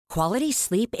Quality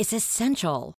sleep is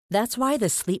essential. That's why the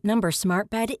Sleep Number Smart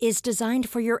Bed is designed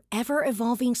for your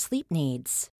ever-evolving sleep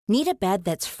needs. Need a bed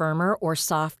that's firmer or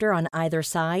softer on either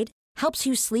side? Helps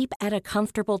you sleep at a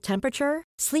comfortable temperature?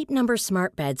 Sleep Number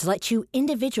Smart Beds let you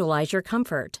individualize your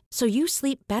comfort, so you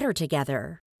sleep better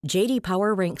together. J.D.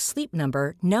 Power ranks Sleep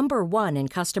Number number 1 in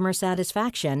customer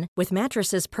satisfaction with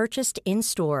mattresses purchased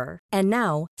in-store. And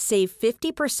now, save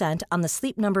 50% on the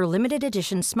Sleep Number Limited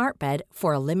Edition Smart Bed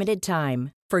for a limited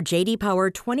time. For J.D. Power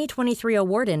 2023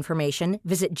 award information,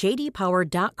 visit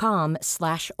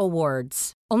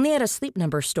jdpower.com/awards. Only at a Sleep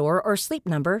Number store or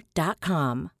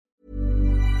sleepnumber.com.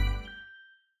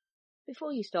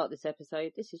 Before you start this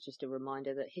episode, this is just a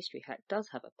reminder that History Hack does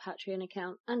have a Patreon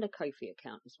account and a Ko-fi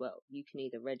account as well. You can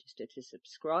either register to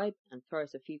subscribe and throw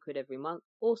us a few quid every month,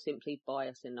 or simply buy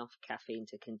us enough caffeine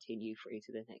to continue through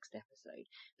to the next episode,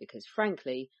 because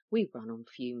frankly, we run on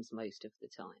fumes most of the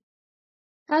time.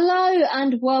 Hello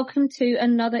and welcome to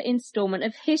another instalment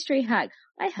of History Hack.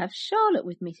 I have Charlotte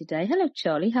with me today. Hello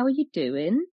Charlie, how are you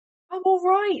doing? I'm all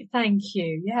right, thank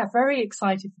you. Yeah, very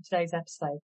excited for today's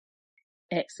episode.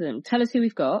 Excellent. Tell us who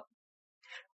we've got.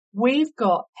 We've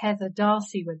got Heather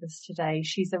Darcy with us today.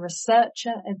 She's a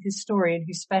researcher and historian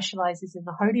who specialises in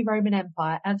the Holy Roman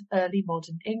Empire and early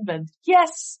modern England.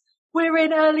 Yes, we're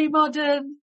in early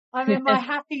modern. I'm in my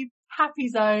happy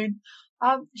zone.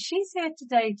 She's here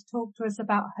today to talk to us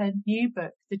about her new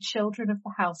book, The Children of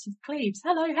the House of Cleves.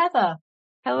 Hello, Heather.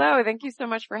 Hello. Thank you so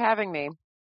much for having me.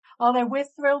 Oh, no, we're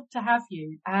thrilled to have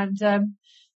you. And,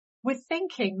 we're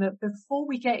thinking that before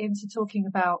we get into talking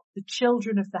about The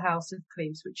Children of the House of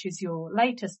Cleves, which is your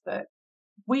latest book,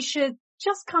 we should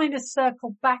just kind of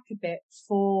circle back a bit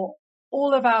for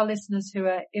all of our listeners who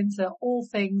are into all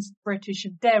things British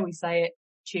and, dare we say it,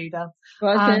 Tudor.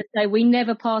 Well, I was going to say, we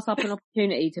never pass up an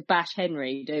opportunity to bash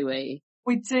Henry, do we?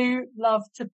 We do love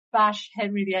to bash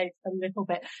Henry VIII a little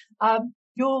bit.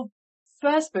 Your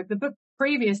first book, the book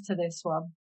previous to this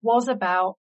one, was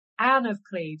about Anne of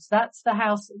Cleves. That's the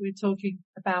house that we're talking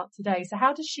about today. So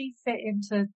how does she fit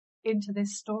into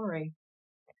this story?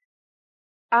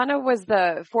 Anna was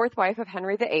the fourth wife of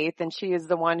Henry VIII, and she is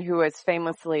the one who was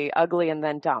famously ugly and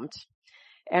then dumped.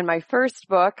 And my first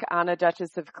book, Anna,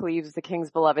 Duchess of Cleves, the king's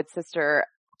beloved sister,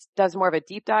 does more of a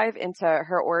deep dive into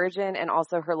her origin and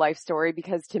also her life story,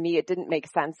 because to me it didn't make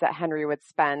sense that Henry would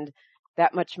spend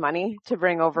that much money to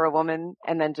bring over a woman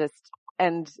and then just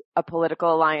end a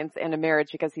political alliance and a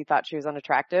marriage because he thought she was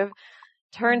unattractive.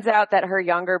 Turns out that her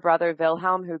younger brother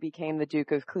Wilhelm, who became the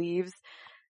Duke of Cleves,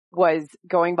 was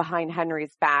going behind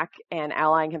Henry's back and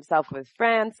allying himself with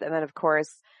France. And then, of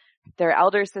course, their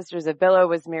elder sister Sibylla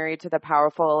was married to the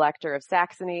powerful Elector of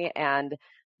Saxony, and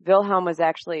Wilhelm was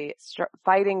actually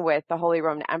fighting with the Holy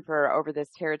Roman Emperor over this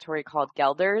territory called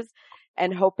Gelders,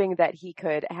 and hoping that he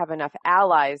could have enough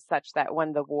allies such that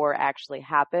when the war actually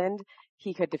happened,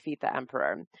 he could defeat the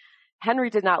emperor. Henry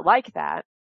did not like that,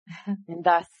 and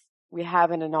thus we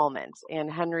have an annulment.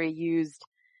 And Henry used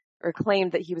or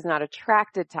claimed that he was not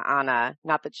attracted to Anna,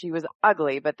 not that she was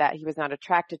ugly, but that he was not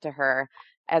attracted to her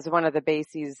as one of the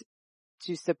bases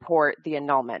to support the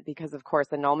annulment, because of course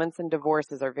annulments and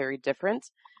divorces are very different,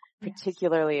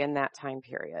 particularly in that time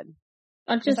period.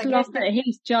 I just love that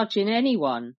he's judging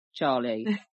anyone,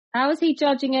 Charlie. How is he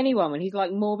judging anyone when he's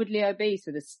like morbidly obese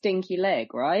with a stinky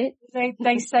leg, right?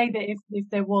 They say that if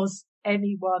there was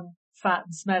anyone fat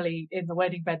and smelly in the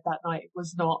wedding bed that night, it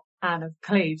was not Anne of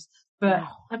Cleves. But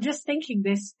I'm just thinking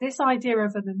this idea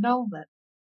of an annulment,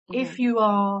 if you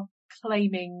are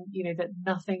claiming, that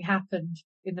nothing happened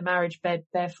in the marriage bed,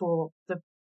 therefore the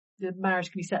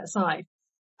marriage can be set aside,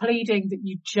 pleading that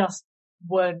you just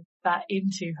weren't that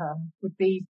into her would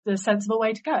be the sensible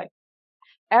way to go.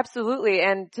 Absolutely.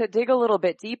 And to dig a little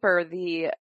bit deeper,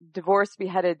 the divorced,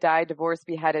 beheaded, died, divorced,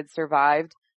 beheaded,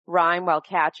 survived rhyme, while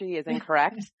catchy, is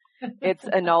incorrect. It's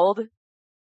annulled,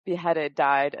 beheaded,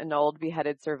 died, annulled,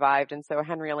 beheaded, survived. And so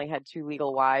Henry only had two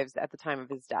legal wives at the time of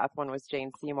his death. One was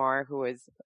Jane Seymour, who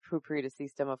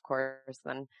predeceased him, of course,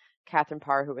 and Catherine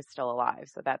Parr, who was still alive.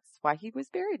 So that's why he was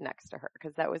buried next to her,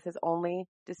 because that was his only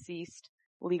deceased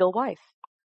legal wife.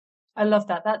 I love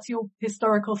that. That's your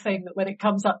historical thing, that when it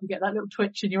comes up, you get that little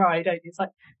twitch in your eye, don't you? It's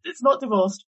like, it's not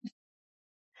divorced.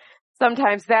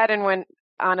 Sometimes that, and when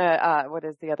Anna, what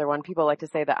is the other one? People like to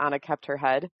say that Anna kept her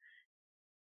head.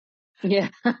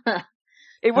 Yeah.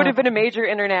 It would have been a major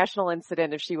international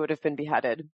incident if she would have been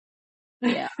beheaded.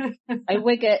 Yeah.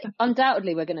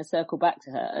 Undoubtedly we're going to circle back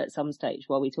to her at some stage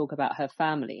while we talk about her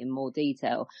family in more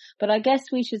detail. But I guess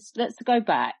let's go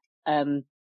back, and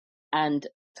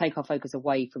take our focus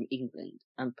away from England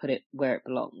and put it where it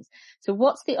belongs. So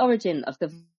what's the origin of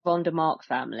the von der Mark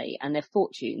family and their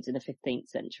fortunes in the 15th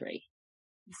century?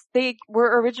 They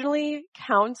were originally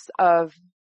counts of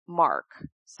Mark.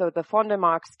 So the von der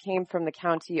Marks came from the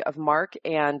county of Mark,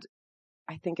 and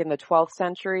I think in the 12th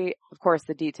century, of course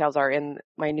the details are in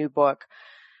my new book,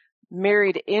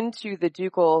 married into the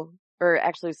ducal, or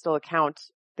actually still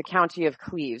the county of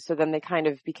Cleves. So then they kind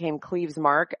of became Cleves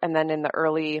Mark, and then in the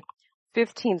early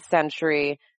 15th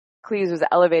century, Cleves was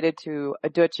elevated to a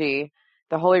duchy.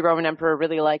 The Holy Roman Emperor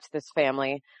really liked this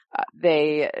family.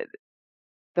 The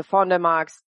von der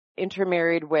Marks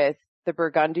intermarried with the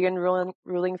Burgundian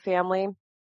ruling family,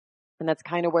 and that's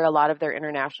kind of where a lot of their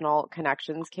international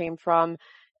connections came from.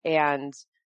 And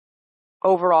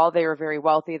overall, they were very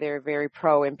wealthy. They were very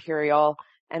pro-imperial.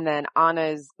 And then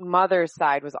Anna's mother's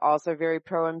side was also very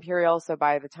pro-imperial. So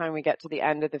by the time we get to the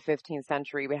end of the 15th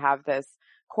century, we have this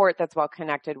court that's well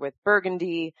connected with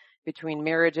Burgundy, between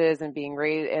marriages and being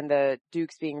raised, and the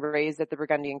dukes being raised at the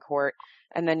Burgundian court.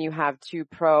 And then you have two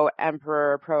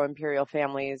pro-emperor, pro-imperial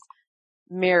families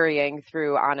marrying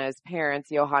through Anna's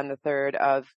parents, Johann III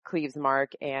of Cleves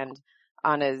Mark and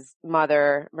Anna's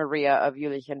mother, Maria of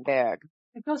Jülichenberg.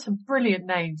 They've got some brilliant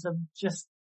names. I'm just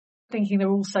thinking they're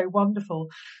all so wonderful.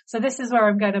 So this is where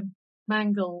I'm going to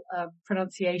mangle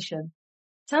pronunciation.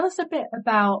 Tell us a bit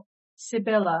about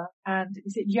Sibylla, and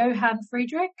is it Johann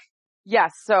Friedrich?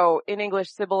 Yes. So in English,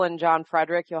 Sybil and Johann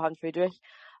Friedrich.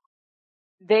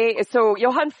 So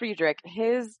Johann Friedrich,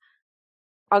 his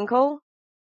uncle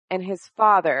and his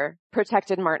father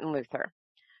protected Martin Luther.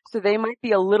 So they might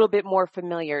be a little bit more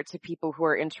familiar to people who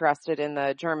are interested in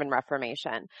the German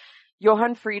Reformation.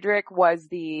 Johann Friedrich was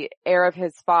the heir of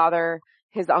his father.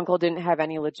 His uncle didn't have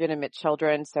any legitimate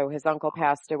children, so his uncle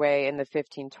passed away in the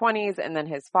 1520s, and then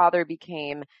his father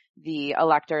became the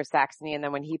Elector of Saxony, and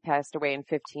then when he passed away in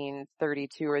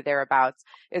 1532 or thereabouts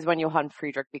is when Johann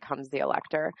Friedrich becomes the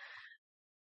Elector.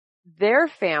 Their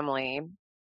family,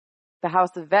 the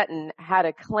House of Wettin, had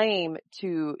a claim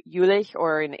to Jülich,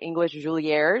 or in English,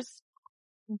 Juliers.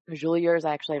 Juliers,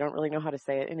 actually, I don't really know how to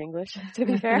say it in English, to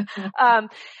be fair.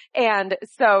 And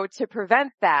so to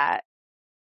prevent that,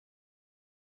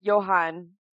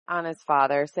 Johann, Anna's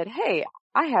father, said, hey,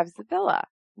 I have Sibylla.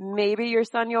 Maybe your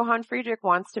son Johann Friedrich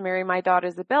wants to marry my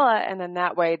daughter Sibylla, and then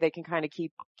that way they can kind of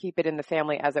keep it in the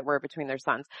family, as it were, between their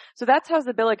sons. So that's how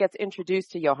Sibylla gets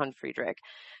introduced to Johann Friedrich.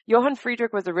 Johann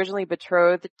Friedrich was originally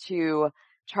betrothed to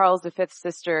Charles V's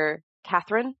sister,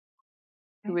 Catherine,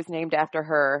 who was named after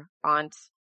her aunt,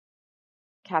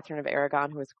 Catherine of Aragon,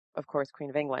 who was, of course,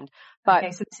 Queen of England. But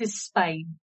okay, so this is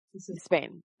Spain.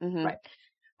 Spain. Mm-hmm. Right.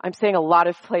 I'm saying a lot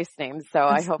of place names, so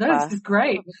I hope this is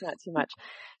great. It's not too much.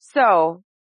 So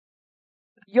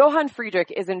Johann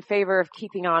Friedrich is in favor of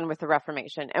keeping on with the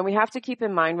Reformation. And we have to keep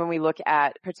in mind when we look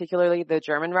at particularly the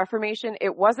German Reformation,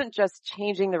 it wasn't just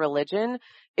changing the religion,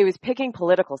 it was picking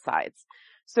political sides.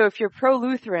 So if you're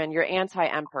pro-Lutheran, you're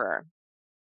anti-emperor.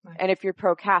 Right. And if you're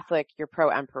pro-Catholic, you're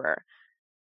pro-emperor.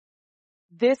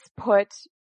 This put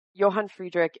Johann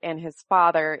Friedrich and his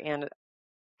father and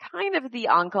kind of the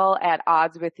uncle at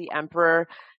odds with the emperor.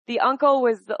 The uncle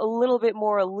was a little bit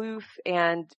more aloof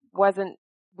and wasn't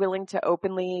willing to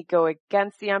openly go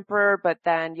against the emperor, but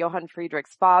then Johann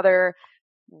Friedrich's father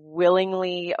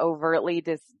willingly, overtly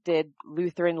did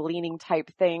Lutheran-leaning type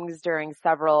things during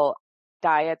several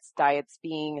diets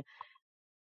being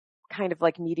kind of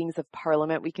like meetings of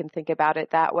parliament. We can think about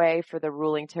it that way for the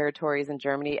ruling territories in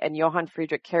Germany, and Johann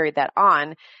Friedrich carried that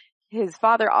on. His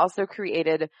father also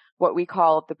created what we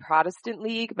call the Protestant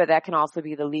League, but that can also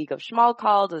be the League of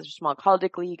Schmalkald, the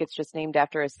Schmalkaldic League. It's just named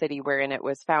after a city wherein it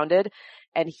was founded.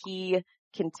 And he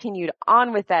continued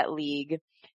on with that league.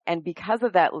 And because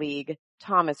of that league,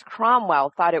 Thomas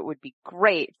Cromwell thought it would be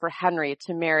great for Henry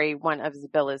to marry one of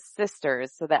Sibylla's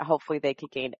sisters so that hopefully they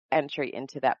could gain entry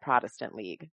into that Protestant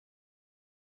League.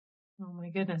 Oh my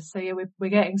goodness. So yeah, we're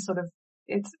getting sort of,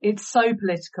 it's so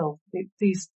political.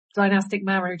 These dynastic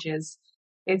marriages,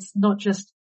 it's not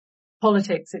just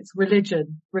politics, it's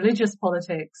religion, religious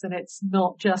politics, and it's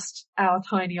not just our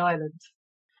tiny island.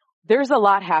 There's a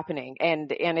lot happening,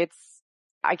 and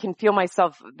I can feel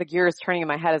myself, the gears turning in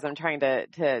my head as I'm trying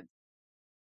to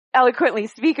eloquently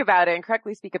speak about it and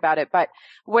correctly speak about it. But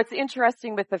what's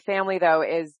interesting with the family, though,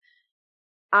 is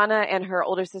Anna and her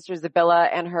older sister Sibylla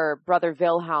and her brother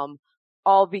Wilhelm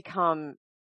all they kind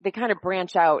of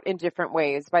branch out in different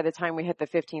ways by the time we hit the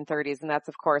 1530s. And that's,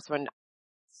 of course, when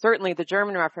certainly the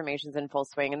German Reformation's in full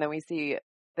swing. And then we see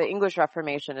the English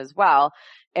Reformation as well.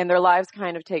 And their lives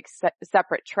kind of take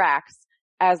separate tracks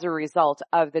as a result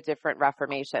of the different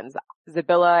reformations.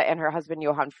 Sibylla and her husband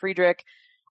Johann Friedrich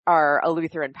are a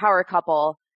Lutheran power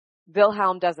couple.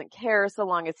 Wilhelm doesn't care so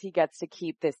long as he gets to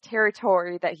keep this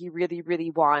territory that he really, really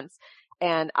wants.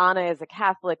 And Anna is a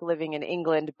Catholic living in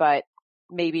England, but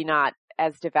maybe not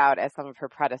as devout as some of her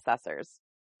predecessors.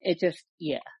 It just,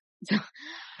 yeah.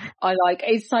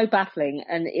 It's so baffling.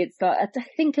 And it's like, I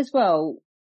think as well,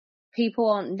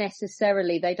 people aren't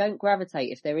necessarily, they don't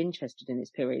gravitate if they're interested in this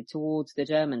period towards the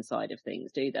German side of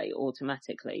things, do they,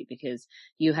 automatically? Because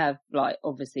you have, like,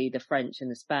 obviously the French and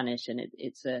the Spanish, and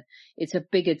it's a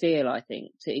bigger deal, I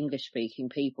think, to English speaking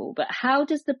people. But how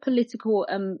does the political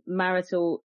and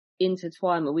marital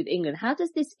intertwinement with England, how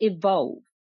does this evolve?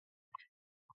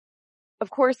 Of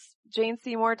course, Jane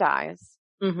Seymour dies.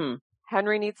 Mm-hmm.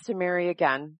 Henry needs to marry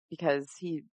again because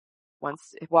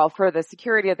for the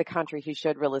security of the country, he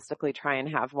should realistically try and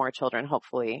have more children,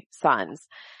 hopefully sons.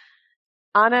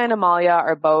 Anna and Amalia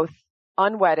are both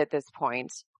unwed at this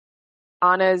point.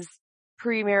 Anna's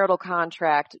premarital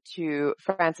contract to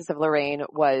Francis of Lorraine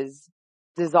was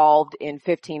dissolved in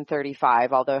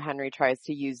 1535, although Henry tries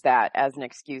to use that as an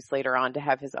excuse later on to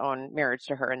have his own marriage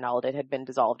to her annulled. It had been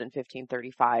dissolved in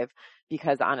 1535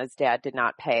 because Anna's dad did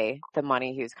not pay the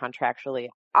money he was contractually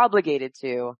obligated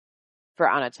to for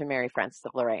Anna to marry Francis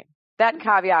of Lorraine. That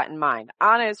caveat in mind,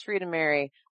 Anna is free to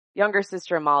marry. Younger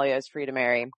sister Amalia is free to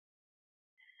marry.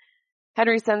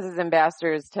 Henry sends his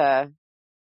ambassadors to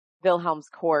Wilhelm's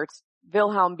court.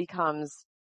 Wilhelm becomes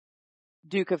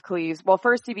Duke of Cleves. Well,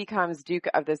 first he becomes Duke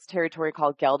of this territory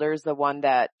called Gelders, the one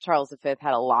that Charles V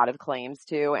had a lot of claims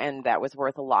to and that was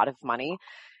worth a lot of money,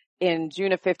 in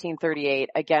June of 1538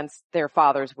 against their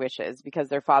father's wishes, because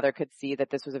their father could see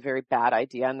that this was a very bad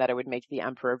idea and that it would make the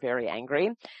emperor very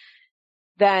angry.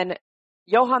 Then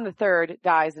Johann III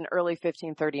dies in early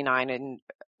 1539, in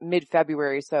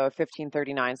mid-February, so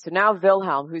 1539. So now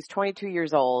Wilhelm, who's 22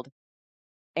 years old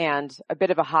and a bit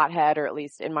of a hothead, or at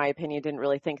least in my opinion didn't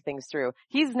really think things through,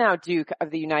 he's now Duke of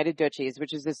the United Duchies,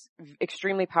 which is this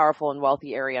extremely powerful and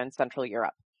wealthy area in Central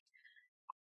Europe.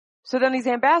 So then these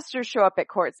ambassadors show up at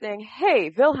court saying,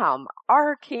 hey, Wilhelm,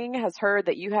 our king has heard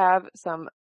that you have some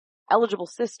eligible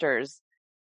sisters.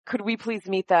 Could we please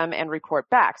meet them and report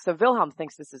back? So Wilhelm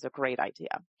thinks this is a great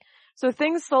idea. So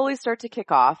things slowly start to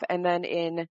kick off. And then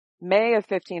in May of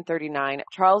 1539,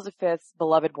 Charles V's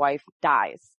beloved wife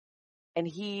dies. And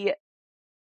he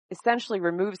essentially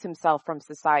removes himself from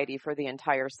society for the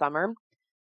entire summer.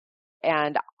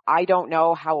 And I don't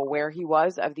know how aware he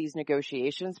was of these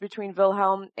negotiations between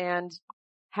Wilhelm and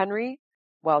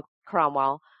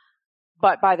Cromwell.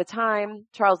 But by the time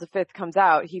Charles V comes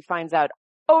out, he finds out,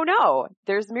 oh no,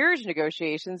 there's marriage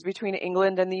negotiations between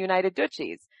England and the United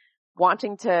Duchies,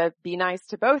 wanting to be nice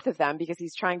to both of them because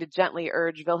he's trying to gently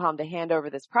urge Wilhelm to hand over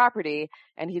this property,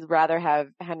 and he'd rather have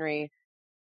Henry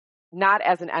not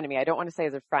as an enemy. I don't want to say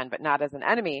as a friend, but not as an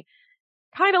enemy.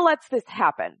 Kind of lets this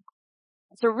happen.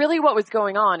 So really what was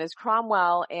going on is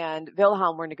Cromwell and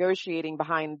Wilhelm were negotiating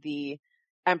behind the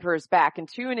emperor's back. And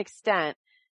to an extent,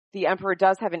 the emperor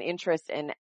does have an interest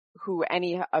in who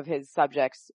any of his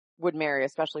subjects would marry,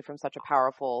 especially from such a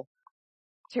powerful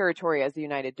territory as the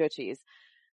United Duchies.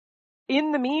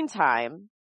 In the meantime,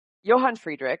 Johann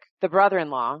Friedrich, the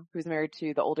brother-in-law, who's married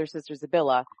to the older sister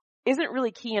Sibylla, isn't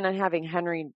really keen on having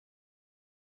Henry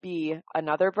be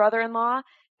another brother-in-law,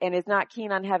 and is not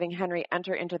keen on having Henry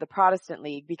enter into the Protestant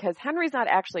League, because Henry's not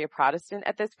actually a Protestant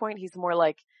at this point. He's more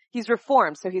like, he's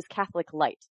Reformed, so he's Catholic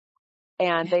light.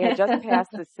 And they had just passed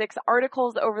the 6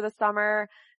 articles over the summer.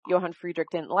 Johann Friedrich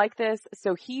didn't like this,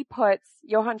 so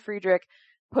Johann Friedrich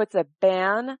puts a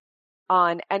ban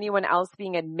on anyone else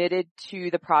being admitted to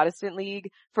the Protestant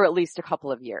League for at least a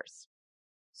couple of years.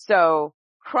 So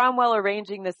Cromwell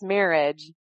arranging this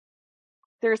marriage,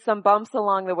 there's some bumps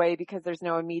along the way because there's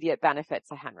no immediate benefit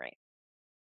to Henry.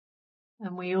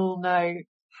 And we all know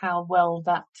how well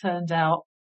that turned out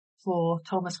for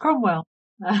Thomas Cromwell.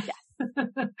 Yes.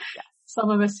 Yes.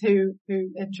 Some of us who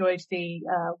enjoyed the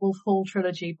Wolf Hall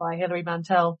trilogy by Hilary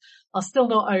Mantel are still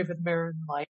not over the Mirror and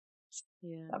Light.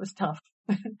 Yeah. That was tough.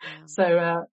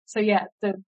 Yeah. So yeah,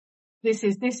 this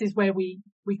is where we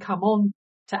come on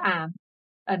to Anne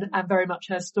and very much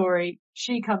her story.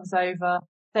 She comes over.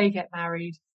 They get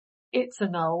married. It's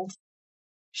annulled.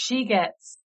 She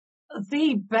gets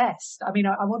the best. I mean,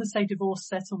 I want to say divorce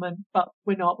settlement, but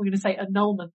we're not. We're going to say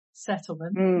annulment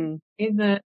settlement. In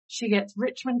that she gets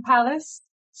Richmond Palace.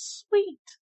 Sweet.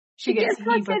 She gets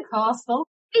Hever Castle.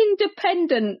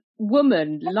 Independent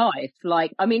woman life.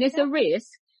 Like, I mean, it's a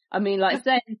risk. I mean, like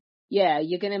saying, yeah,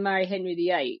 you're going to marry Henry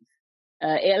VIII.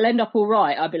 It'll end up all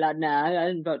right. I'd be like, nah,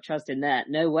 I'm not trusting that.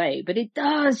 No way. But it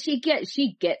does. She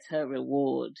gets her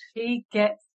reward. She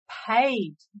gets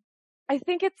paid. I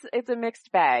think it's a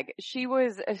mixed bag. She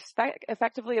was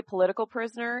effectively a political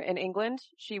prisoner in England.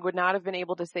 She would not have been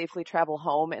able to safely travel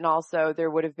home, and also there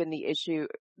would have been the issue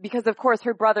because, of course,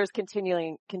 her brother's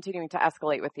continuing to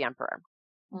escalate with the emperor.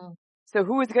 Mm. So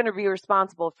who is going to be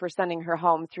responsible for sending her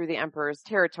home through the emperor's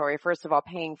territory? First of all,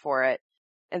 paying for it,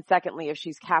 and secondly, if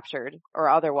she's captured or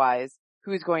otherwise,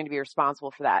 who's going to be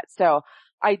responsible for that? So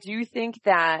I do think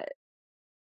that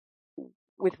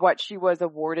with what she was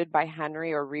awarded by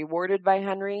Henry or rewarded by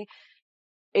Henry,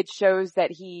 it shows that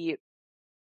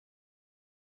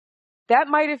that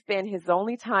might have been his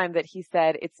only time that he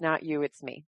said, it's not you, it's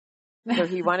me. So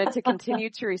he wanted to continue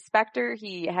to respect her.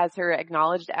 He has her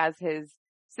acknowledged as his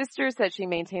sister, so that she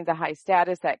maintains a high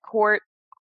status at court.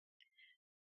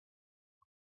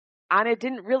 Anna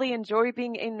didn't really enjoy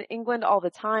being in England all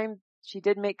the time. She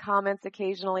did make comments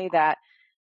occasionally that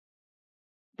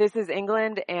this is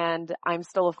England and I'm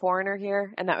still a foreigner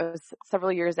here. And that was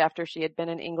several years after she had been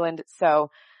in England. So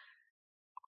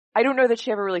I don't know that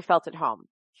she ever really felt at home.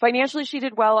 Financially, she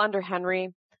did well under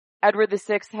Henry. Edward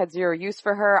VI had zero use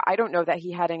for her. I don't know that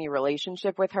he had any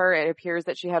relationship with her. It appears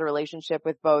that she had a relationship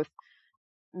with both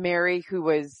Mary, who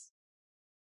was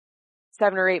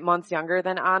 7 or 8 months younger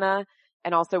than Anna,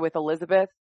 and also with Elizabeth.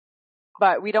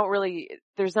 But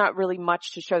there's not really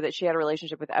much to show that she had a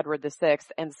relationship with Edward VI.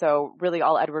 And so really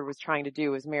all Edward was trying to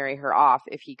do was marry her off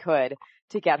if he could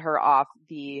to get her off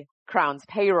the crown's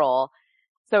payroll.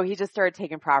 So he just started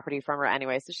taking property from her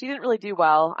anyway. So she didn't really do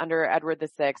well under Edward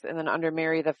VI, and then under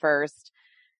Mary I.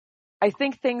 I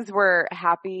think things were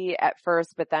happy at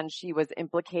first, but then she was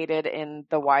implicated in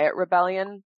the Wyatt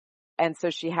Rebellion. And so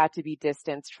she had to be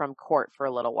distanced from court for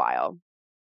a little while.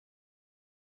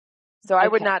 So I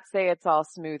would not say it's all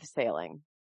smooth sailing.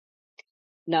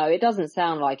 No, it doesn't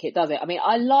sound like it, does it? I mean,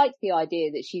 I like the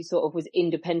idea that she sort of was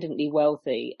independently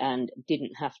wealthy and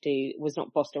was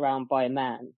not bossed around by a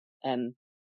man.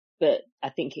 But I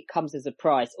think it comes as a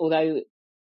price. Although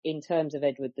in terms of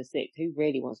Edward VI, who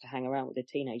really wants to hang around with a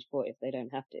teenage boy if they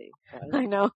don't have to? Right? I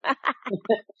know.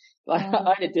 I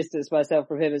had to distance myself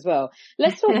from him as well.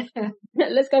 Let's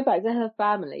go back to her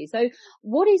family. So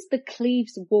what is the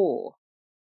Cleves War?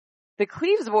 The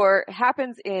Cleves War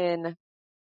happens in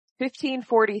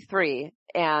 1543,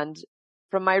 and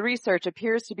from my research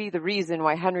appears to be the reason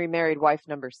why Henry married wife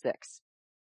number 6.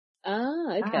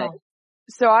 Ah, okay. Wow.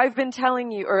 So I've been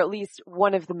telling you, or at least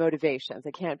one of the motivations.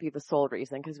 It can't be the sole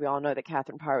reason, because we all know that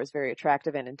Catherine Parr was very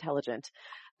attractive and intelligent.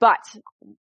 But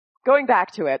going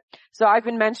back to it, so I've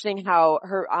been mentioning how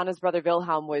Anna's brother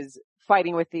Wilhelm was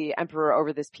fighting with the emperor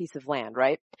over this piece of land,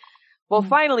 right? Well,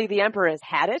 finally the emperor has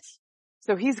had it,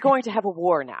 so he's going to have a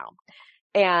war now.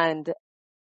 And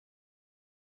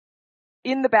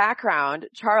in the background,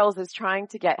 Charles is trying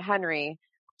to get Henry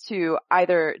to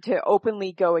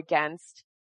openly go against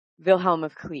Wilhelm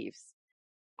of Cleves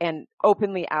and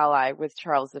openly ally with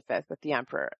Charles V, with the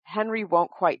emperor. Henry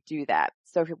won't quite do that.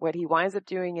 So what he winds up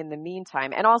doing in the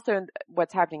meantime, and also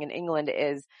what's happening in England,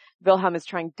 is Wilhelm is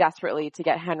trying desperately to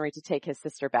get Henry to take his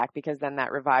sister back, because then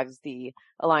that revives the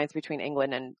alliance between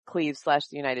England and Cleves / the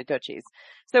United Duchies.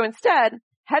 So instead,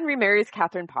 Henry marries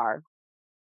Catherine Parr.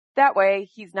 That way,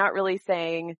 he's not really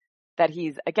saying that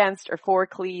he's against or for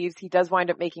Cleves. He does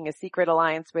wind up making a secret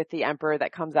alliance with the emperor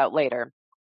that comes out later.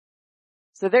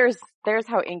 So there's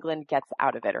how England gets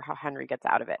out of it, or how Henry gets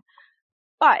out of it.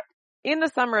 But in the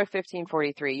summer of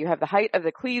 1543, you have the height of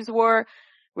the Cleves War,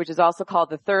 which is also called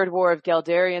the Third War of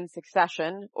Gelderian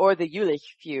Succession, or the Jülich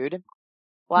Feud.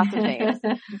 Lots of names.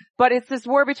 But it's this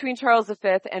war between Charles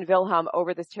V and Wilhelm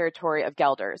over this territory of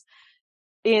Gelders.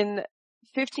 In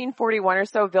 1541 or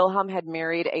so, Wilhelm had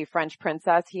married a French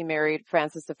princess. He married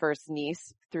Francis I's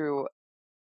niece through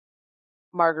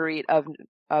Marguerite of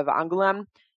Angoulême.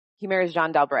 He marries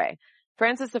Jeanne d'Albret.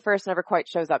 Francis I never quite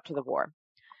shows up to the war.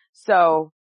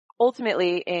 So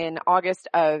ultimately, in August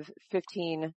of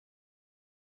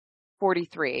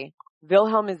 1543,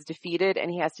 Wilhelm is defeated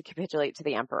and he has to capitulate to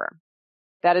the emperor.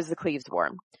 That is the Cleves War.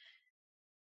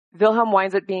 Wilhelm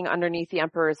winds up being underneath the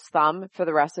emperor's thumb for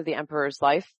the rest of the emperor's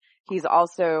life. He's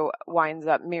also winds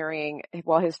up marrying,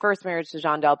 his first marriage to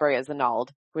Jeanne d'Albret is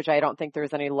annulled, which I don't think there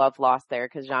was any love lost there,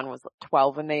 because Jeanne was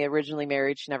 12 when they originally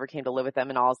married. She never came to live with them.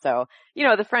 And also,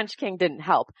 the French king didn't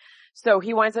help. So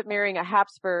he winds up marrying a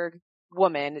Habsburg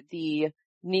woman, the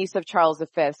niece of Charles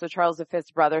V. So Charles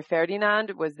V's brother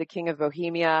Ferdinand was the king of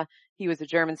Bohemia. He was a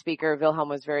German speaker. Wilhelm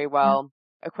was very well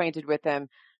acquainted with him.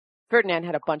 Ferdinand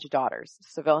had a bunch of daughters.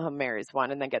 So Wilhelm marries one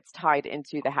and then gets tied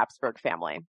into the Habsburg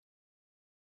family.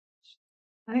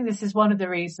 I think this is one of the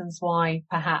reasons why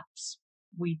perhaps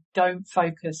we don't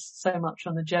focus so much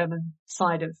on the German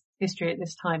side of history at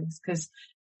this time, is because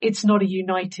it's not a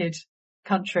united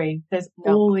country. There's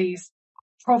No. all these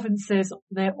provinces.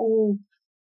 They're all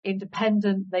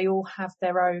independent. They all have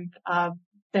their own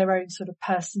sort of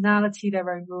personality, their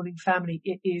own ruling family.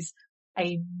 It is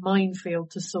a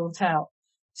minefield to sort out.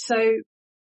 So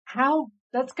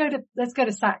let's go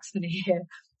to Saxony here.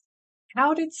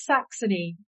 How did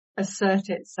Saxony assert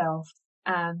itself,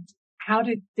 and how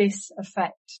did this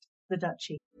affect the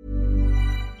duchy?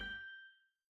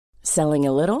 Selling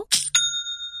a little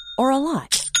or a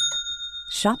lot?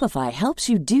 Shopify helps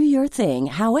you do your thing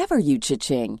however you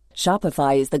cha-ching.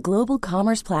 Shopify is the global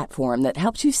commerce platform that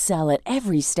helps you sell at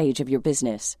every stage of your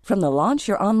business. From the launch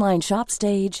your online shop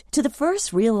stage to the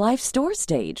first real-life store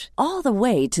stage, all the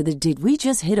way to the did we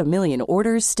just hit a million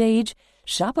orders stage.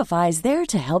 Shopify is there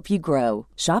to help you grow.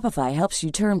 Shopify helps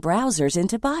you turn browsers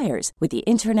into buyers with the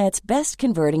internet's best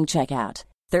converting checkout.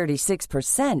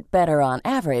 36% better on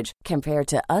average compared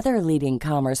to other leading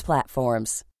commerce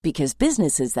platforms. Because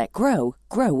businesses that grow,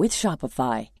 grow with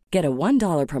Shopify. Get a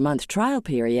 $1 per month trial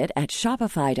period at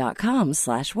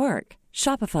shopify.com/work.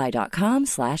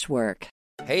 Shopify.com/work.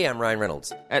 Hey, I'm Ryan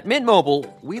Reynolds. At Mint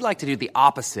Mobile, we like to do the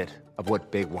opposite of what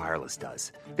Big Wireless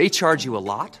does. They charge you a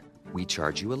lot, we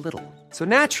charge you a little. So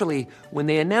naturally, when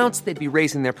they announced they'd be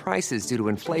raising their prices due to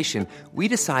inflation, we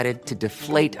decided to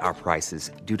deflate our prices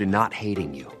due to not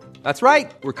hating you. That's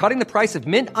right. We're cutting the price of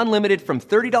Mint Unlimited from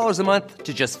 $30 a month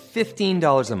to just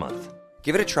 $15 a month.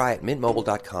 Give it a try at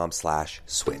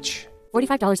mintmobile.com/switch.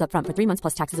 $45 up front for 3 months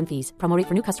plus taxes and fees. Promo rate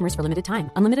for new customers for limited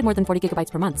time. Unlimited more than 40 gigabytes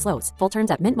per month. Slows full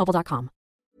terms at mintmobile.com.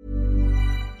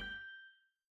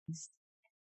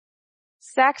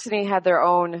 Saxony had their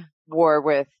own war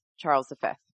with Charles V,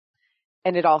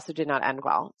 and it also did not end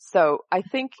well. So I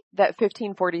think that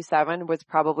 1547 was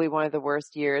probably one of the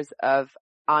worst years of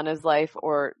Anna's life,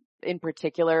 or in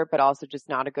particular, but also just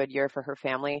not a good year for her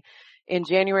family. In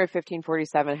January of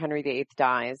 1547, Henry VIII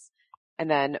dies. And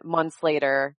then months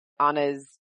later,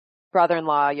 Anna's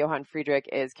brother-in-law, Johann Friedrich,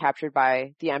 is captured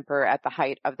by the emperor at the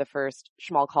height of the First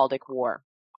Schmalkaldic War.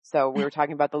 So we were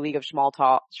talking about the League of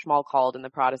Schmalkald and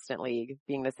the Protestant League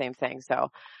being the same thing.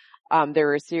 So there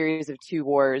were a series of 2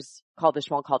 wars called the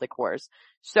Schmalkaldic Wars.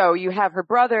 So you have her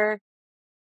brother,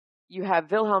 you have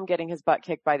Wilhelm getting his butt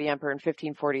kicked by the emperor in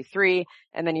 1543,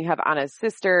 and then you have Anna's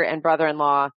sister and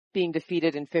brother-in-law being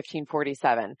defeated in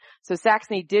 1547. So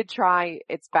Saxony did try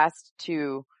its best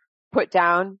to put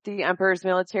down the emperor's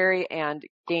military and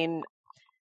gain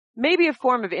maybe a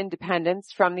form of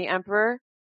independence from the emperor,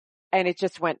 and it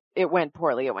went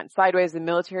poorly. It went sideways. The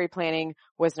military planning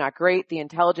was not great. The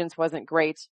intelligence wasn't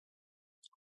great.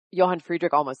 Johann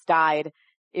Friedrich almost died.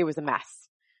 It was a mess.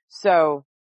 So,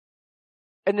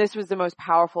 and this was the most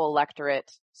powerful electorate,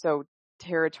 so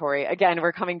territory. Again,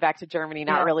 we're coming back to Germany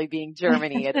not really being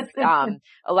Germany. It's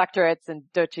electorates and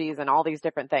duchies and all these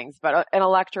different things. But an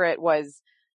electorate was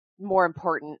more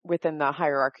important within the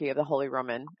hierarchy of the Holy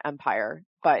Roman Empire.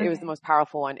 But it was the most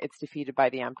powerful one. It's defeated by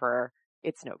the emperor.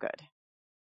 It's no good.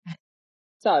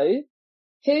 So,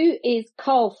 who is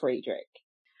Karl Friedrich?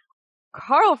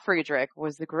 Karl Friedrich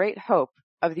was the great hope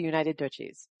of the United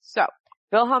Duchies. So,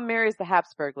 Wilhelm marries the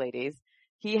Habsburg ladies.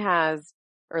 He has,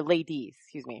 or ladies,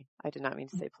 excuse me. I did not mean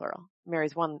to say plural.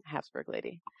 Marries one Habsburg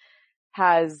lady.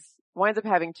 Winds up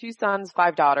having 2 sons,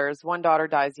 5 daughters. 1 daughter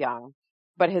dies young.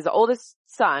 But his oldest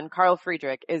son, Karl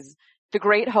Friedrich, is the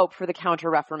great hope for the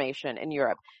Counter-Reformation in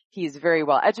Europe. He's very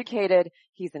well educated.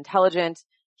 He's intelligent.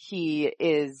 He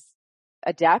is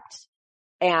adept.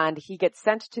 And he gets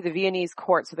sent to the Viennese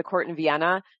court, so the court in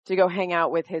Vienna, to go hang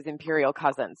out with his imperial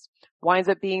cousins. Winds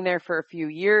up being there for a few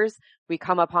years. We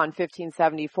come upon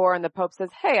 1574, and the Pope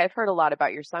says, hey, I've heard a lot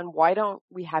about your son. Why don't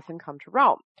we have him come to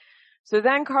Rome? So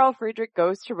then Karl Friedrich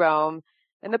goes to Rome,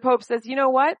 and the Pope says, you know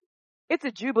what? It's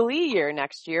a Jubilee year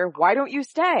next year. Why don't you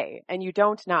stay? And you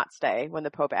don't not stay when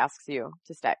the Pope asks you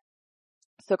to stay.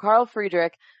 So Karl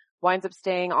Friedrich winds up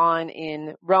staying on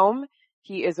in Rome.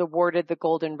 He is awarded the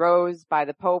Golden Rose by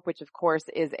the Pope, which of course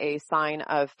is a sign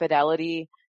of fidelity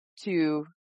to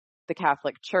the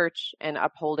Catholic Church and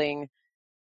upholding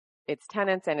its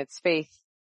tenets and its faith,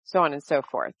 so on and so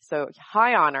forth. So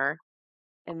high honor.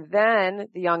 And then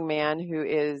the young man, who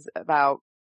is about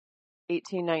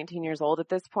 18, 19 years old at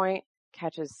this point,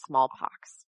 catches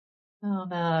smallpox. Oh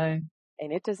no.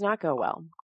 And it does not go well.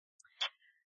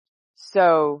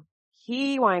 So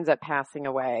he winds up passing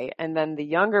away, and then the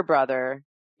younger brother,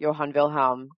 Johann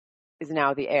Wilhelm, is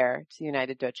now the heir to the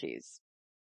United Duchies.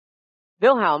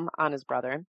 Wilhelm, Anna's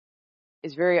brother,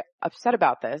 is very upset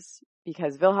about this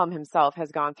because Wilhelm himself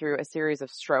has gone through a series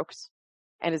of strokes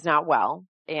and is not well.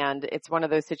 And it's one of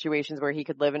those situations where he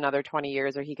could live another 20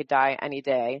 years or he could die any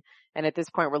day. And at this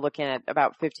point, we're looking at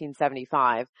about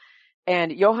 1575.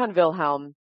 And Johann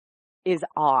Wilhelm is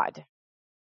odd.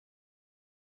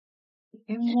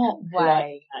 In what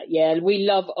way? Yeah, we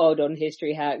love odd on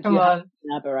History Hacks. Come You have on. to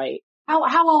elaborate.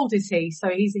 How old is he? So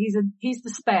he's the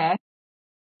spare.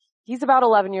 He's about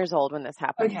 11 years old when this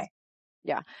happens. Okay.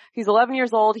 Yeah. He's 11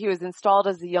 years old. He was installed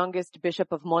as the youngest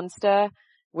bishop of Munster,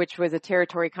 which was a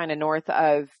territory kind of north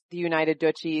of the United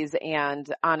Duchies, and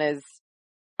Anna's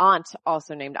aunt,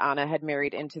 also named Anna, had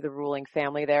married into the ruling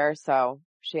family there, so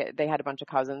they had a bunch of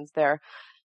cousins there.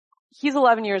 He's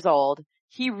 11 years old.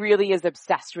 He really is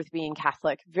obsessed with being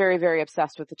Catholic, very, very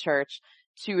obsessed with the church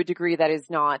to a degree that is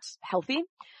not healthy,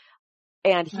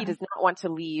 and he does not want to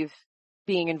leave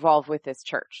being involved with this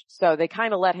church. So they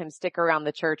kind of let him stick around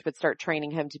the church but start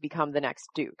training him to become the next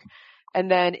duke. And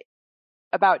then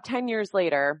about 10 years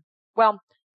later, well,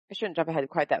 I shouldn't jump ahead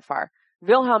quite that far.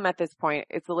 Wilhelm at this point,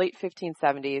 it's the late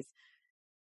 1570s.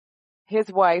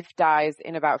 His wife dies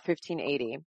in about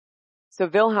 1580. So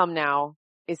Wilhelm now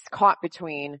is caught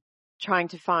between trying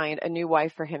to find a new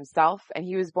wife for himself, and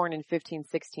he was born in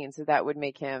 1516, so that would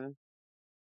make him,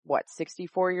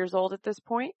 64 years old at this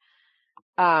point?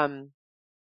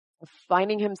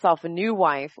 Finding himself a new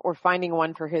wife or finding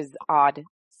one for his odd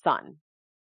son.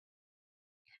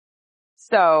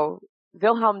 So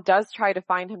Wilhelm does try to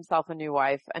find himself a new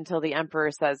wife until the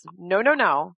emperor says,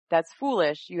 no, that's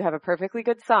foolish. You have a perfectly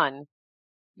good son.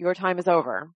 Your time is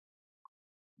over.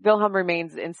 Wilhelm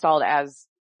remains installed as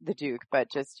the duke,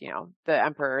 but just, the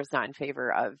emperor is not in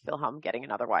favor of Wilhelm getting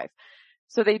another wife.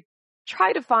 So they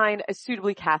try to find a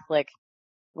suitably Catholic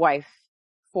wife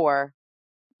for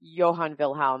Johann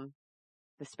Wilhelm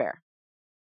the Spare.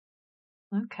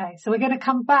 Okay, so we're going to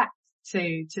come back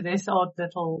to this odd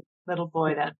little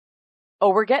boy then. Oh,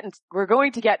 we're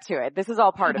going to get to it. This is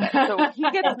all part of it. So he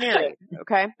gets married,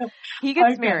 okay? He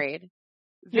gets married.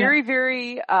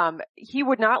 Very, he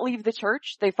would not leave the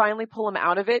church. They finally pull him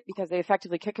out of it because they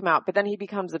effectively kick him out, but then he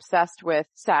becomes obsessed with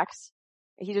sex.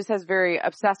 He just has very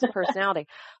obsessive personality,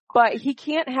 but he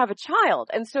can't have a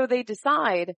child. And so they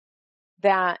decide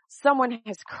that someone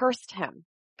has cursed him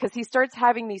because he starts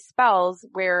having these spells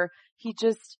where he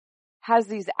just has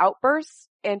these outbursts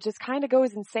and just kind of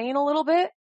goes insane a little bit,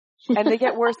 and they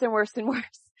get worse and worse and worse.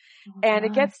 And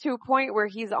it gets to a point where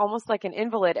he's almost like an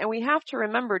invalid. And we have to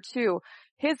remember too,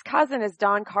 his cousin is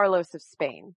Don Carlos of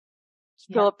Spain,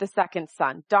 Philip II's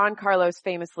son. Don Carlos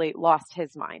famously lost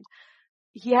his mind.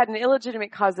 He had an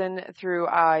illegitimate cousin through,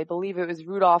 I believe it was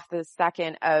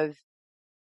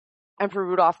Emperor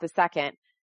Rudolph II.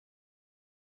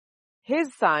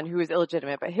 His son, who was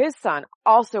illegitimate, but his son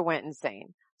also went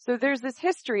insane. So there's this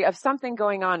history of something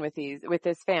going on with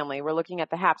this family. We're looking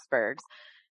at the Habsburgs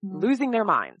losing their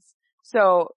minds.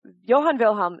 So Johann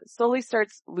Wilhelm slowly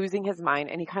starts losing his mind,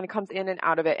 and he kind of comes in and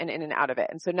out of it and in and out of it.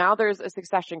 And so now there's a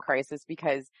succession crisis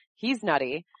because he's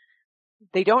nutty.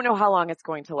 They don't know how long it's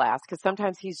going to last because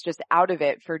sometimes he's just out of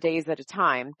it for days at a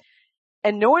time.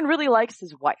 And no one really likes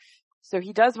his wife. So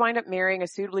he does wind up marrying a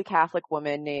suitably Catholic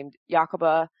woman named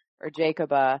Jacoba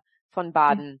von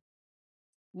Baden.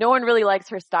 No one really likes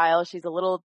her style. She's a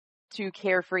little too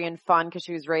carefree and fun because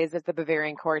she was raised at the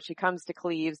Bavarian court. She comes to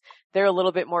Cleves. They're a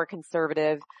little bit more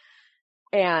conservative,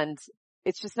 and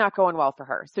it's just not going well for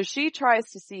her. So she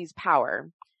tries to seize power.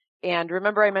 And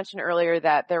remember I mentioned earlier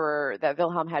that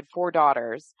Wilhelm had 4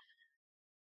 daughters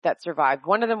that survived.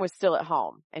 One of them was still at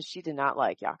home, and she did not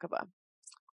like Jacoba.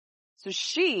 So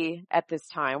she, at this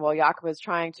time, while Jacoba is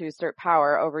trying to assert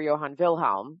power over Johann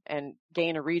Wilhelm and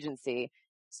gain a regency,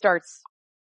 starts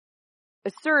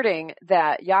asserting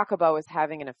that Jacoba was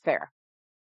having an affair.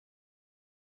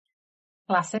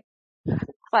 Classic,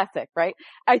 right?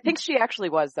 I think she actually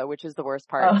was, though, which is the worst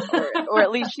part. Or at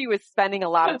least she was spending a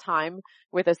lot of time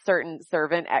with a certain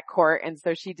servant at court, and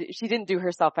so she didn't do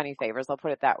herself any favors, I'll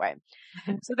put it that way.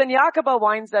 So then Jacoba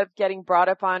winds up getting brought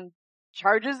up on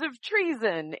charges of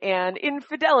treason and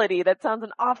infidelity. That sounds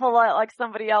an awful lot like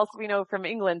somebody else we know from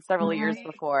England several years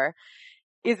before.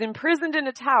 Is imprisoned in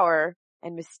a tower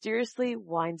and mysteriously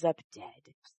winds up dead.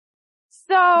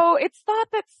 So it's thought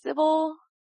that Sybil,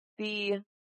 the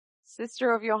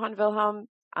sister of Johann Wilhelm,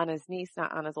 Anna's niece,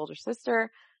 not Anna's older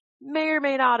sister, may or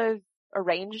may not have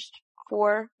arranged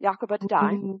for Jacoba to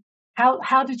die.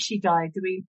 How did she die?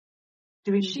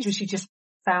 Was she just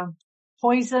found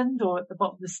poisoned or at the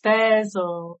bottom of the stairs,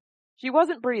 or? She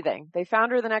wasn't breathing. They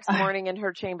found her the next morning in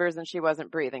her chambers and she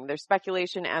wasn't breathing. There's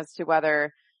speculation as to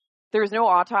whether there was no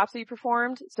autopsy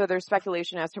performed, so there's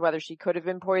speculation as to whether she could have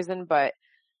been poisoned,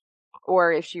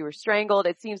 or if she were strangled.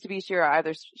 It seems to be she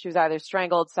was either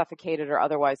strangled, suffocated, or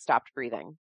otherwise stopped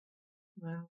breathing.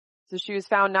 Wow. So she was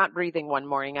found not breathing one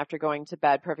morning after going to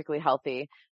bed perfectly healthy.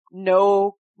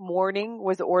 No mourning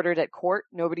was ordered at court.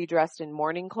 Nobody dressed in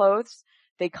mourning clothes.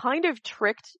 They kind of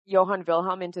tricked Johann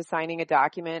Wilhelm into signing a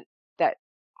document that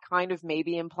kind of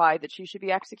maybe implied that she should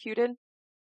be executed.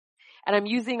 And I'm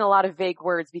using a lot of vague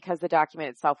words because the document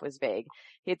itself was vague.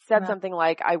 It said something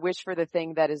like, I wish for the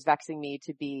thing that is vexing me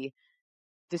to be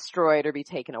destroyed or be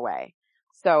taken away.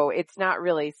 So it's not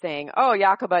really saying, oh,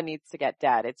 Jacoba needs to get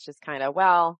dead. It's just kind of,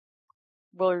 well,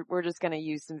 we're just going to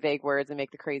use some vague words and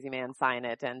make the crazy man sign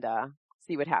it and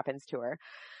see what happens to her.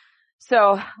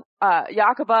 So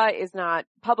Jacoba is not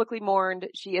publicly mourned.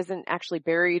 She isn't actually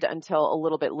buried until a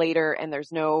little bit later, and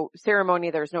there's no ceremony,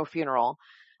 there's no funeral.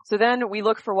 So then we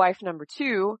look for wife number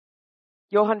 2.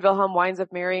 Johann Wilhelm winds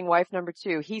up marrying wife number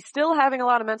 2. He's still having a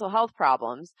lot of mental health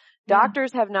problems.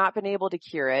 Doctors have not been able to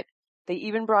cure it. They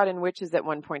even brought in witches at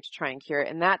one point to try and cure it,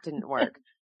 and that didn't work.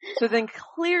 So then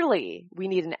clearly we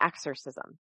need an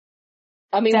exorcism.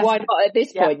 I mean, why not at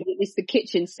this point? It's the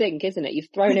kitchen sink, isn't it? You've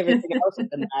thrown everything else at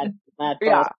the mad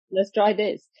boss. Let's try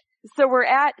this. So we're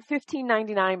at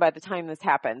 1599 by the time this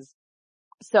happens.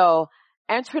 So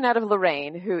Antoinette of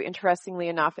Lorraine, who interestingly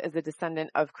enough is a descendant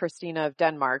of Christina of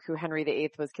Denmark, who Henry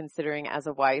VIII was considering as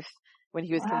a wife when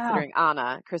he was considering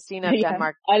Anna. Christina of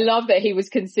Denmark. I love that he was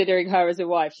considering her as a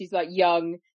wife. She's like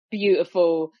young,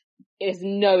 beautiful, has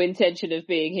no intention of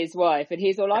being his wife. And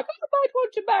he's all like, I might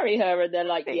want to marry her. And they're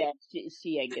like, yeah,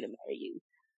 she ain't going to marry you.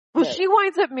 Well, she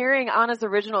winds up marrying Anna's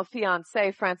original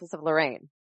fiancé, Francis of Lorraine.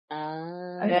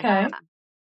 Okay.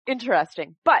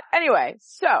 Interesting. But anyway,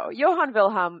 so Johann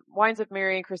Wilhelm winds up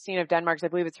marrying Christina of Denmark. I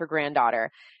believe it's her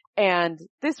granddaughter. And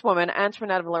this woman,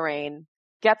 Antoinette of Lorraine,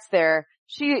 gets there.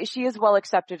 She is well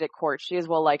accepted at court. She is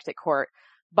well liked at court.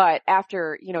 But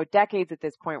after, decades at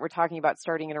this point, we're talking about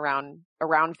starting in around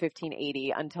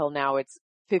 1580 until now it's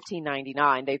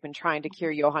 1599. They've been trying to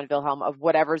cure Johann Wilhelm of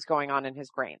whatever's going on in his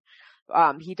brain.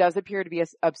 He does appear to be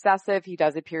obsessive. He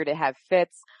does appear to have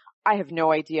fits. I have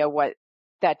no idea what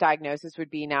that diagnosis would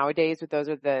be nowadays, but those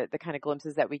are the kind of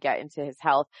glimpses that we get into his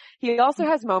health. He also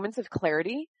has moments of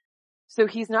clarity. So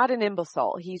he's not an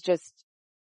imbecile. He's just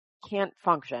can't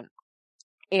function.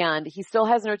 And he still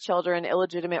has no children,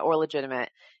 illegitimate or legitimate.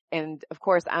 And of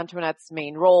course, Antoinette's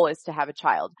main role is to have a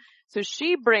child. So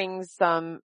she brings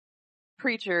some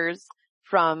preachers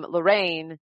from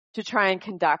Lorraine to try and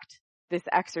conduct this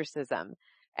exorcism.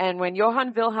 And when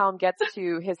Johann Wilhelm gets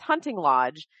to his hunting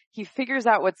lodge, he figures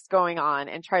out what's going on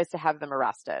and tries to have them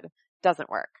arrested. Doesn't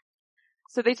work.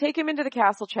 So they take him into the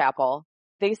castle chapel.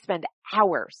 They spend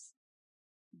hours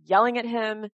yelling at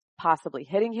him, possibly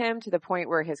hitting him to the point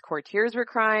where his courtiers were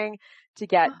crying to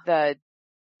get the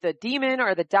demon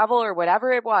or the devil or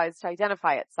whatever it was to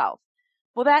identify itself.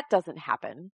 Well, that doesn't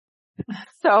happen.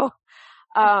 So,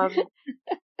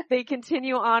 they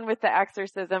continue on with the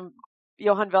exorcism.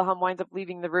 Johann Wilhelm winds up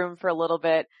leaving the room for a little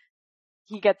bit.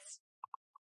 He gets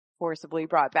forcibly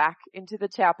brought back into the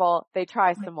chapel. They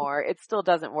try some more. It still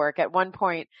doesn't work. At one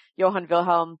point, Johann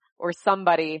Wilhelm or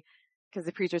somebody, because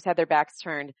the preachers had their backs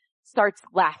turned, starts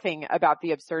laughing about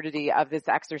the absurdity of this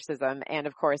exorcism. And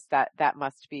of course, that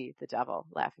must be the devil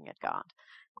laughing at God.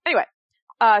 Anyway,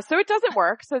 so it doesn't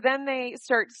work. So then they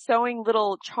start sewing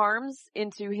little charms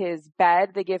into his bed.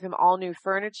 They give him all new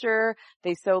furniture.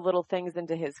 They sew little things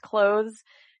into his clothes.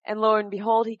 And lo and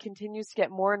behold, he continues to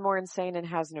get more and more insane and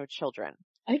has no children.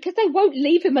 Because they won't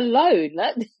leave him alone. He's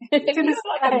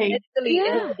like a mentally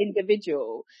ill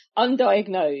individual,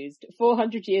 undiagnosed,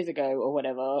 400 years ago or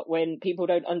whatever, when people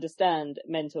don't understand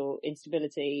mental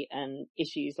instability and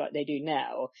issues like they do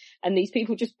now. And these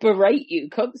people just berate you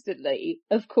constantly.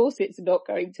 Of course it's not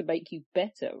going to make you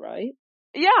better, right?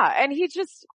 Yeah, and he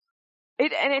just,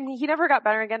 and he never got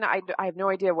better again. I have no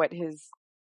idea what his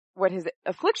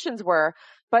afflictions were,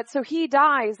 but so he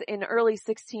dies in early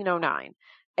 1609.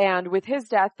 And with his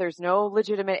death, there's no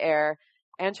legitimate heir.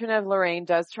 Antoinette of Lorraine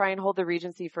does try and hold the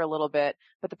regency for a little bit.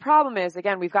 But the problem is,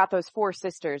 again, we've got those 4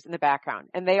 sisters in the background,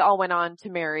 and they all went on to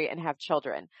marry and have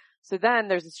children. So then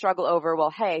there's a struggle over,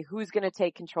 well, hey, who's going to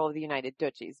take control of the United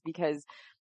Duchies? Because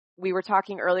we were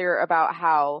talking earlier about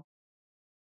how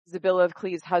Sibylla of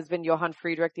Cleves' husband, Johann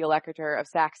Friedrich, the Elector of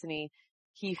Saxony,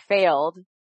 he failed.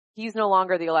 He's no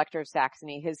longer the Elector of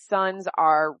Saxony.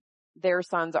 Their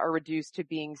sons are reduced to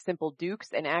being simple dukes,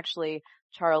 and actually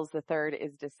Charles III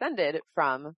is descended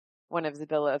from one of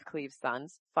Sibylla of Cleves'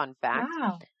 sons. Fun fact.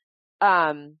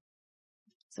 Wow.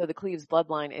 So the Cleves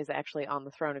bloodline is actually on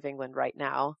the throne of England right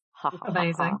now.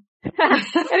 Amazing.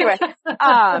 Anyway,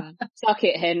 suck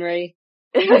it, Henry.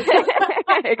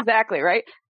 Exactly, right?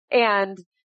 And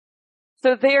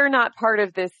so they're not part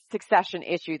of this succession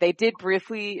issue. They did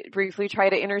briefly try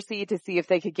to intercede to see if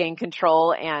they could gain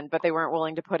control, but they weren't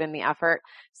willing to put in the effort.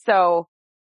 So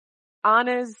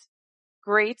Anna's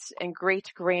great and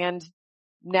great grand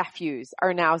nephews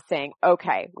are now saying,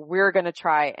 okay, we're going to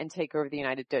try and take over the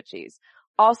United Duchies.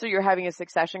 Also, you're having a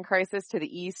succession crisis to the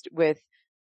east with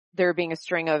there being a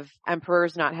string of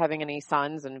emperors not having any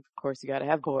sons, and of course you got to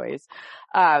have boys.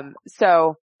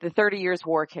 So the 30 Years'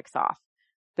 War kicks off.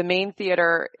 The main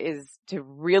theater is to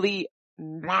really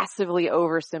massively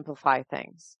oversimplify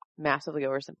things. Massively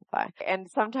oversimplify. And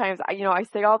sometimes, I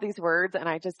say all these words and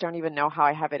I just don't even know how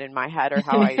I have it in my head or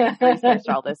how I researched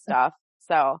all this stuff.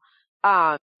 So,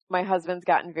 my husband's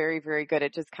gotten very, very good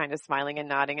at just kind of smiling and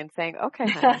nodding and saying, okay,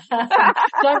 honey.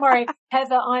 Don't worry,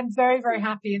 Heather, I'm very, very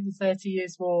happy in the 30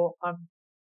 Years' War.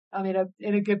 I'm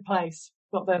in a good place.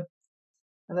 Got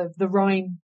the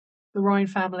Rhine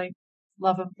family.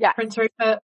 Love them. Yeah. Prince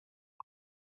Rupert.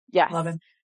 Yes. Love him.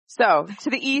 So to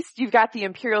the east, you've got the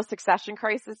imperial succession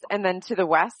crisis. And then to the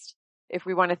west, if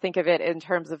we want to think of it in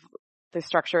terms of the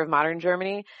structure of modern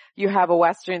Germany, you have a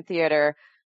Western theater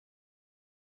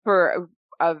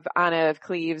of Anna of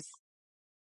Cleves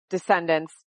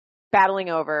descendants battling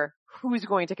over who's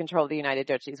going to control the United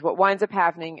Duchies. What winds up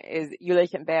happening is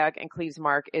Jülichenberg and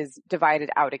Cleves-Mark is divided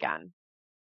out again.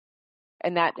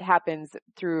 And that happens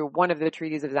through one of the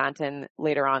treaties of Xanten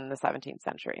later on in the 17th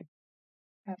century.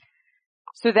 Okay.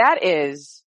 So that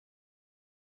is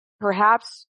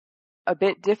perhaps a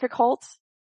bit difficult,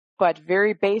 but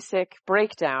very basic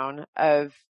breakdown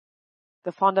of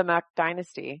the von der Mark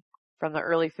dynasty from the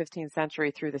early 15th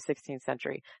century through the 16th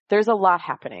century. There's a lot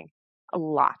happening. A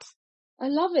lot. I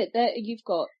love it that you've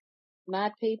got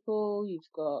mad people, you've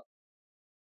got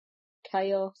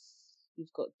chaos,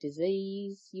 you've got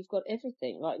disease, you've got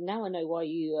everything. Like, now I know why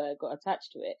you got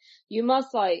attached to it. You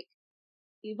must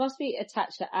be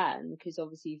attached to Anne, because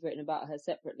obviously you've written about her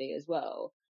separately as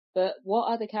well. But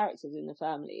what other characters in the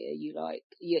family are you like?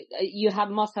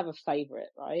 Must have a favourite,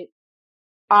 right?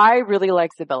 I really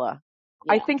like Sibylla.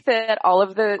 Yeah. I think that all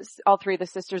three of the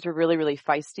sisters were really, really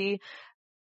feisty.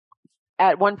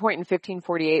 At one point in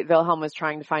 1548, Wilhelm was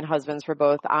trying to find husbands for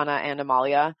both Anna and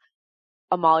Amalia.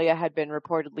 Amalia had been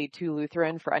reportedly too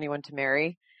Lutheran for anyone to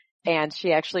marry, and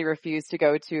she actually refused to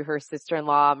go to her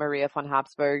sister-in-law, Maria von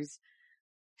Habsburg's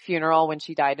funeral when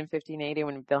she died in 1580,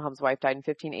 when Wilhelm's wife died in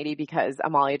 1580, because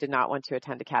Amalia did not want to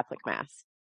attend a Catholic mass.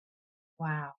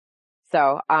 Wow.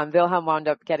 So, Wilhelm wound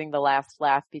up getting the last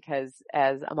laugh because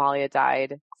as Amalia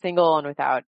died single and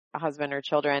without a husband or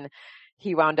children,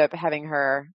 he wound up having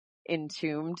her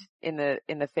entombed in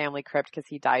the family crypt because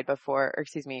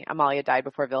Amalia died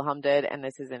before Wilhelm did, and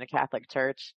this is in a Catholic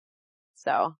church.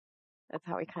 So that's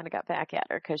how we kind of got back at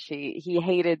her, because he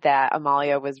hated that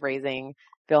Amalia was raising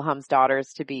Wilhelm's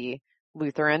daughters to be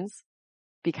Lutherans,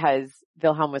 because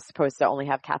Wilhelm was supposed to only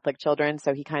have Catholic children,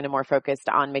 so he kind of more focused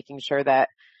on making sure that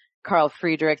Karl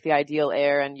Friedrich, the ideal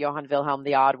heir, and Johann Wilhelm,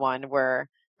 the odd one, were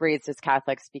raised as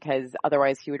Catholics, because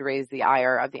otherwise he would raise the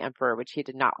ire of the emperor, which he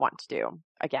did not want to do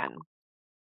again.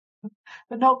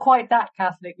 But not quite that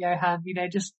Catholic, Johann.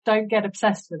 Just don't get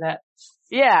obsessed with it.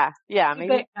 Yeah,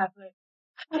 maybe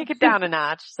take it down a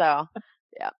notch. So,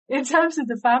 yeah. In terms of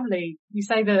the family, you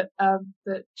say that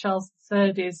Charles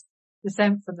III is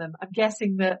descent from them. I'm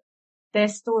guessing that their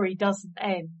story doesn't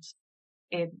end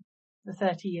in the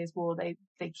 30 Years' War. They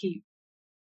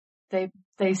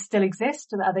still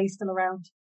exist? Are they still around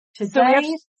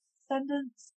today?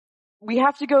 Descendants? We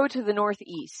have to go to the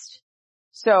northeast.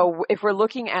 So if we're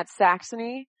looking at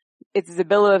Saxony, it's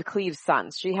Sibylla of Cleves'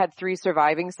 sons. She had 3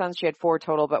 surviving sons. She had 4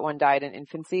 total, but 1 died in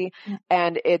infancy. Mm-hmm.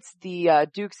 And it's the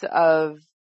Dukes of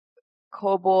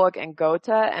Coburg and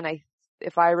Gotha. And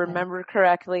if I remember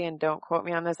correctly, and don't quote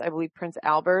me on this, I believe Prince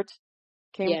Albert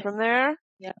came from there.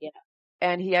 Yeah.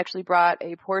 And he actually brought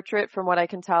a portrait, from what I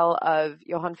can tell, of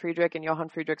Johann Friedrich and Johann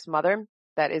Friedrich's mother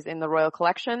that is in the royal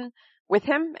collection with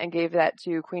him, and gave that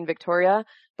to Queen Victoria,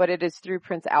 but it is through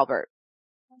Prince Albert.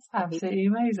 That's absolutely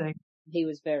amazing. He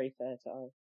was very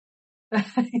fertile.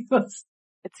 He was.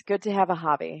 It's good to have a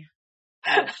hobby.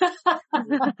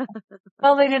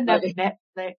 Well, they didn't have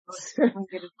Netflix.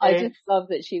 I just love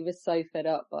that she was so fed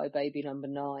up by baby number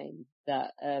 9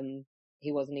 that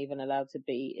he wasn't even allowed to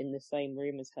be in the same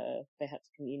room as her. They had to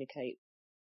communicate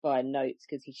via notes,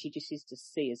 because she just used to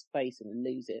see his face and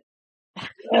lose it.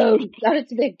 Oh, you've done it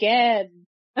to me again.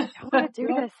 I don't want to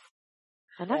do this.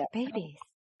 Enough babies.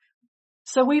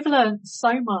 So we've learned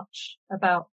so much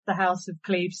about the House of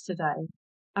Cleves today.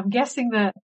 I'm guessing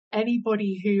that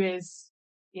anybody who is,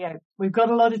 we've got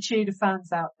a lot of Tudor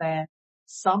fans out there,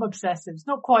 some obsessives,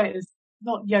 not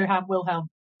Johann Wilhelm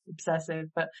obsessive,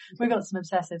 but we've got some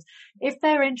obsessives. If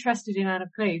they're interested in Anne of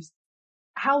Cleves,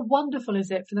 how wonderful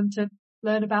is it for them to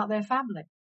learn about their family?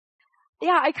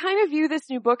 Yeah, I kind of view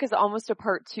this new book as almost a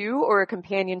part 2 or a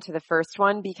companion to the first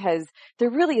one, because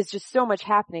there really is just so much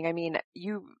happening. I mean,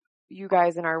 you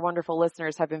guys and our wonderful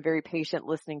listeners have been very patient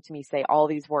listening to me say all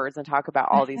these words and talk about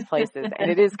all these places,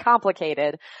 and it is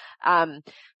complicated. But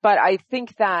I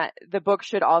think that the book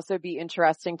should also be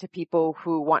interesting to people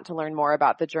who want to learn more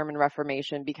about the German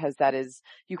Reformation, because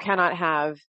you cannot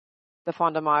have the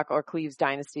Fond du Lac or Cleves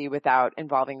dynasty without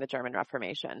involving the German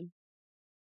Reformation.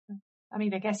 I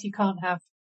mean, I guess you can't have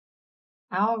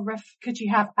could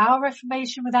you have our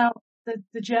Reformation without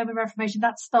the German Reformation?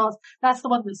 That's the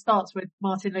one that starts with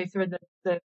Martin Luther and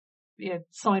the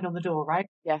sign on the door, right?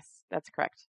 Yes, that's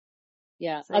correct.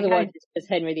 Yeah, So otherwise it's just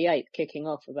Henry VIII kicking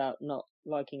off about not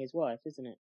liking his wife, isn't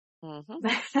it? Mm-hmm.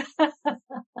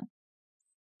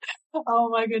 Oh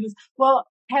my goodness. Well,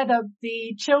 Heather,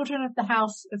 the Children of the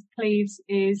House of Cleves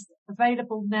is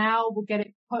available now. We'll get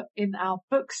it put in our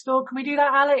bookstore. Can we do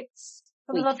that, Alex?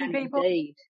 For the lovely people?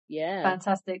 Indeed. Yeah.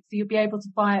 Fantastic. So you'll be able to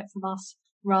buy it from us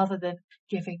rather than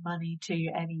giving money to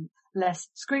any less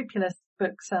scrupulous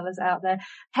booksellers out there.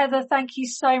 Heather, thank you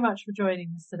so much for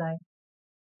joining us today.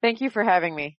 Thank you for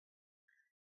having me.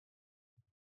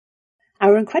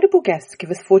 Our incredible guests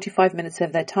give us 45 minutes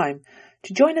of their time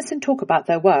to join us and talk about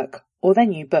their work or their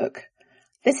new book.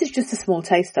 This is just a small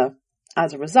taster.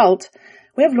 As a result,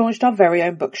 we have launched our very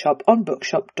own bookshop on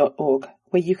bookshop.org,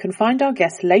 where you can find our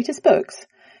guests' latest books,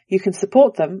 you can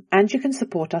support them, and you can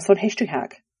support us on History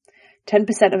Hack.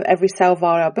 10% of every sale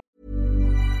via our book.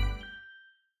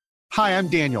 Hi, I'm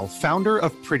Daniel, founder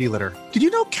of Pretty Litter. Did you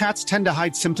know cats tend to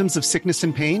hide symptoms of sickness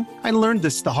and pain? I learned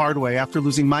this the hard way after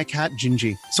losing my cat,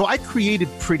 Gingy. So I created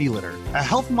Pretty Litter, a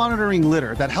health monitoring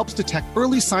litter that helps detect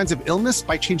early signs of illness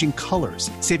by changing colors,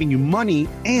 saving you money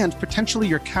and potentially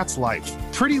your cat's life.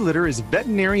 Pretty Litter is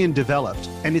veterinarian developed,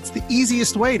 and it's the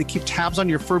easiest way to keep tabs on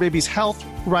your fur baby's health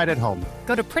right at home.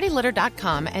 Go to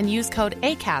prettylitter.com and use code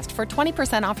ACAST for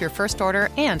 20% off your first order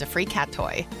and a free cat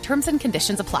toy. Terms and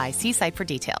conditions apply. See site for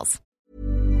details.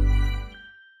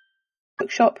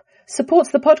 Bookshop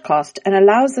supports the podcast and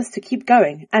allows us to keep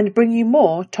going and bring you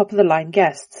more top-of-the-line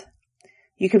guests.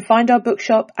 You can find our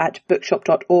bookshop at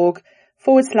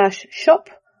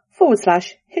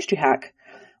bookshop.org/shop/historyhack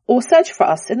or search for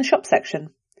us in the shop section.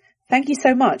 Thank you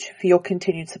so much for your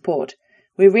continued support.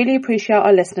 We really appreciate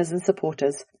our listeners and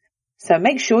supporters. So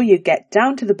make sure you get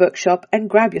down to the bookshop and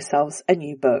grab yourselves a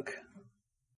new book.